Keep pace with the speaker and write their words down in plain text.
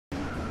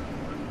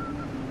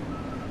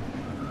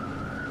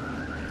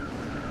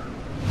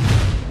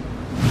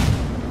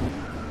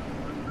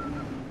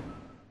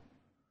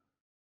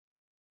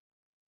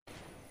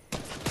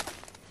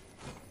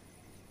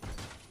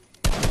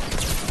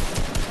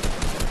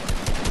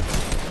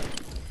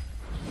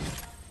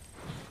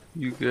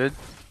You good?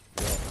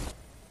 Yeah.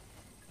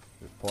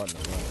 Just partner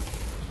running.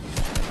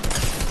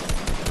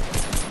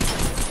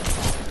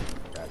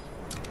 Gotcha.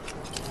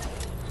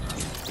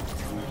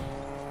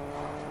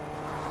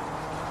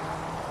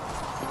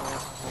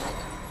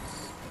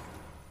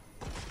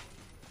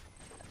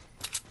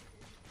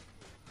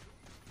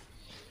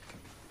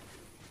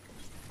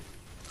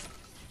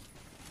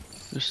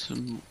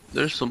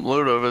 There's some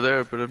loot over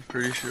there, but I'm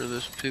pretty sure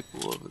there's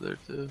people over there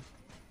too.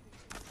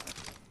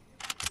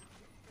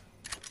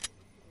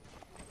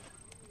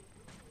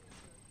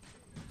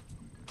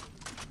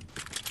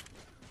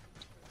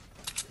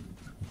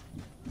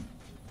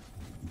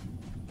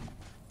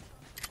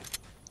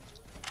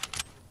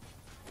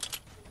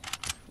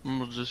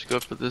 We'll just go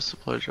for this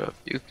supply drop.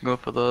 You can go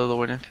for the other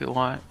one if you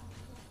want.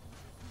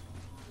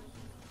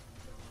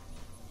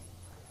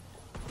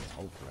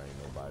 Hopefully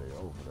ain't nobody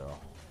over there.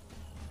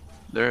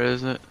 There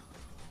isn't.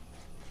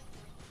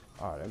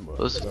 Alright, that must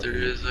Plus if there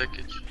is, I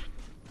could...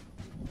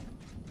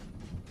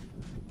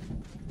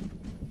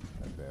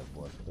 That bad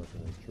boy stuck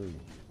in a tree.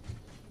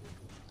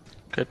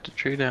 Cut the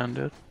tree down,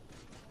 dude.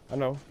 I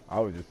know. I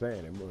was just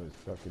saying it was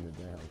stuck in the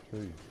damn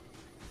tree.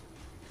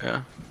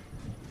 Yeah.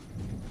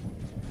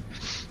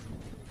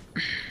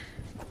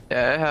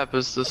 Yeah, it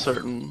happens to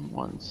certain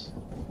ones.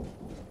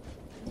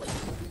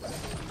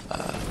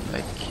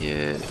 I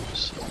get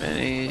some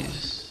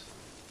minis.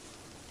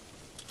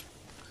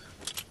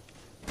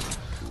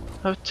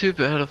 Not too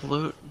bad of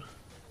loot.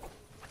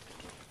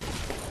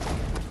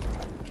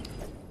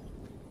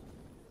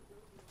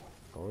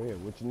 Go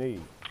ahead, what you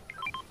need?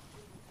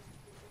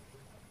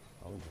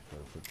 I'm just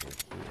gonna put this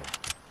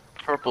shit.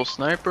 Purple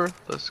sniper,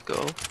 let's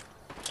go.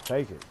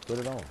 Take it, put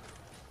it on.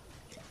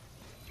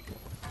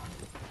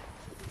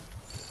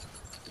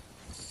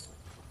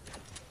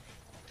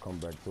 Come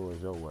back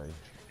towards your way.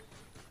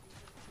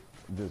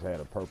 Just had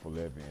a purple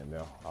levy in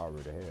there. I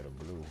already had a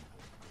blue.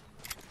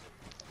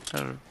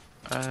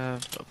 I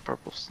have a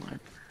purple sniper.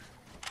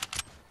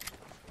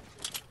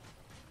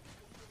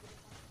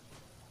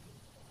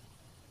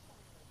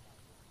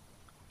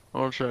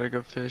 I'll try to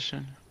go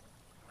fishing.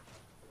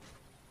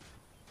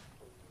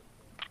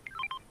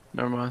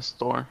 Never mind,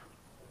 store.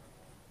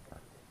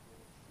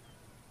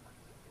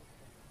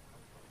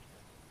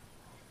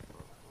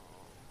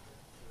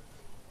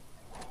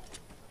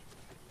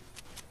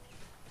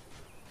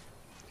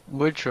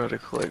 Would try to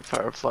collect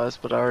fireflies,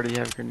 but I already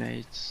have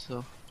grenades,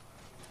 so.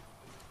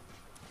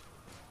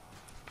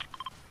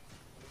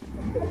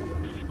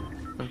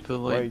 I feel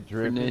like Wait,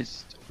 Drippy.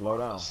 grenades Slow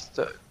down.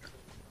 stuck.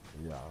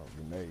 Yeah,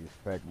 grenades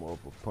pack more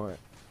up a punt.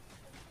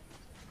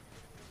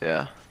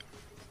 Yeah.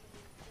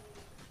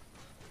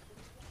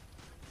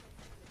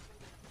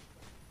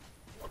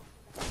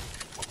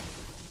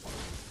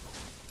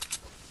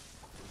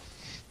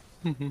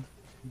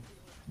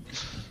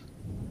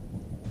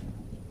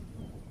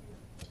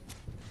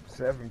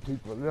 Seven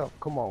people left.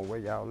 Come on, where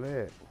y'all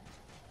at?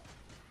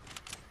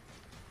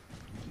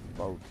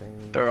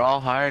 14. They're all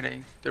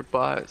hiding. They're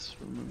bots.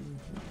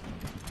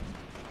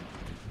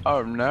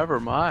 Oh, never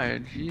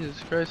mind. Jesus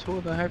Christ,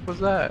 what the heck was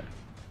that?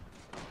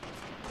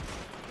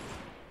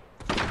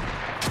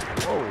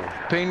 Whoa.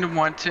 Pinged him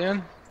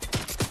 110.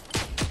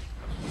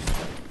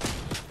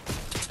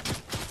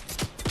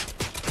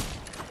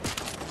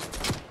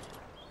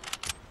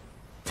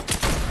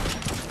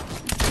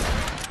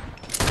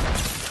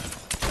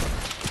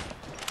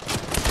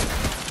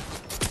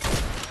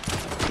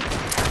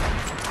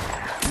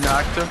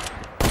 Knocked him.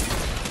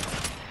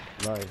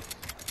 Nice.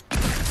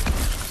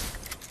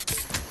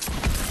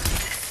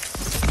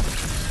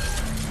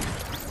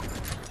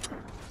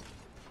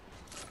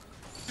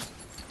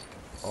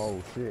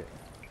 Oh shit.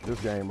 This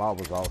game I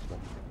was awesome.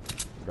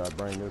 Gotta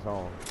bring this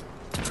home.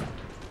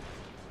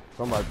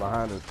 Somebody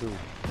behind us too.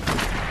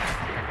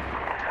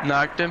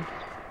 Knocked him.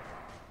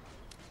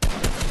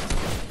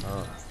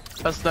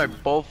 That's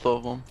like both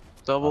of them.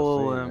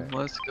 Double I seen LM. that.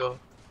 Let's go.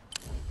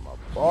 My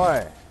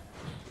boy.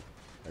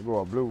 There go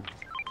a blue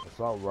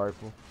assault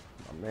rifle.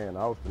 My man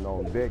Austin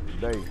on deck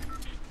today.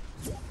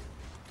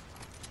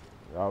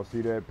 Y'all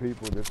see that,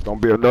 people? This is gonna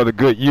be another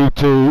good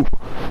YouTube.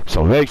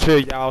 So make sure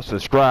y'all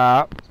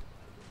subscribe.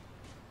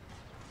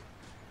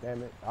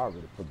 Damn it, I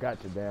already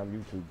forgot your damn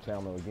YouTube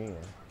channel again.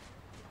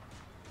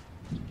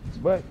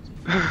 But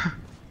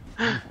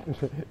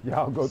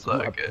y'all go to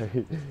my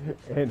page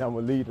and I'm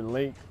gonna leave the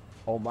link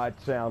on my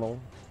channel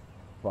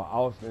for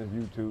Austin's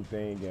YouTube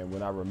thing, and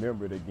when I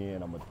remember it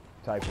again, I'm gonna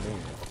type it in.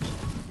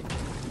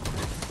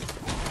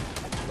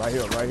 Right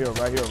here, right here,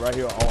 right here, right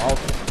here on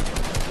Austin.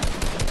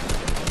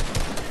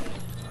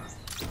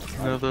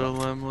 Another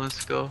LM,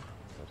 let's go.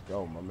 Let's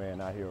go, my man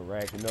out here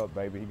racking up,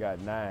 baby. He got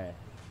 9.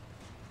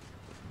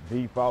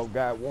 Default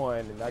got 1,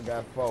 and I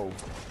got 4.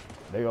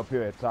 They up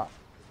here at top.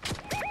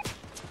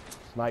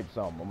 Snipe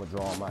something. I'm gonna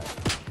draw him out.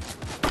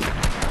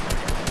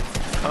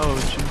 Oh,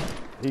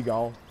 gee. He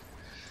gone.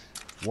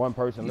 One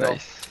person Nice.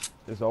 left.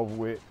 It's over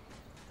with.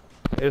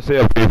 It's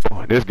here,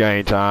 people. This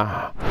game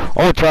time. I'm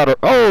gonna try to.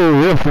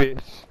 Oh, real fish.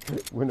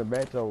 When the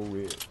match over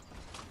with.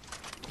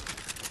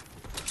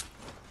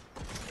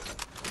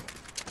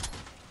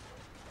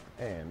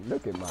 Man,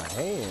 look at my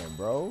hand,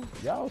 bro.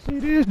 Y'all see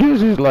this?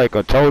 This is like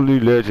a totally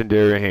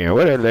legendary hand.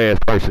 Where that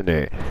last person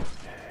at?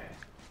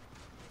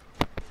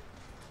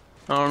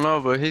 I don't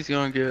know, but he's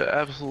gonna get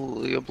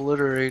absolutely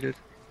obliterated.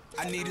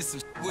 I needed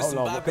some with Hold some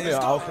on, come here,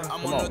 Austin.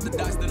 Come on.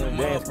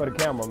 Dance for the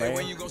camera, man.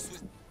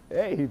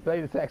 Hey, he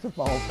played the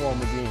saxophone for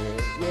him again.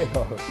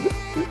 Yeah.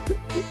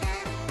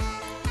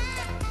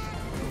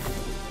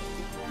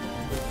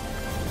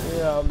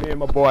 Yeah, me and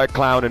my boy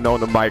clowning on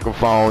the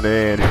microphone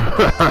and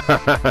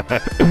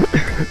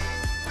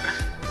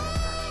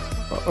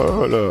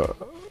hold up.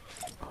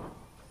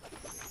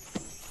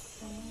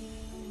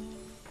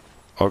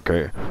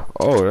 Okay.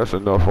 Oh, that's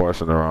enough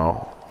horsing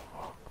around.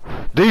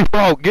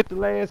 Default, get the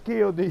last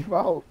kill,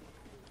 Default.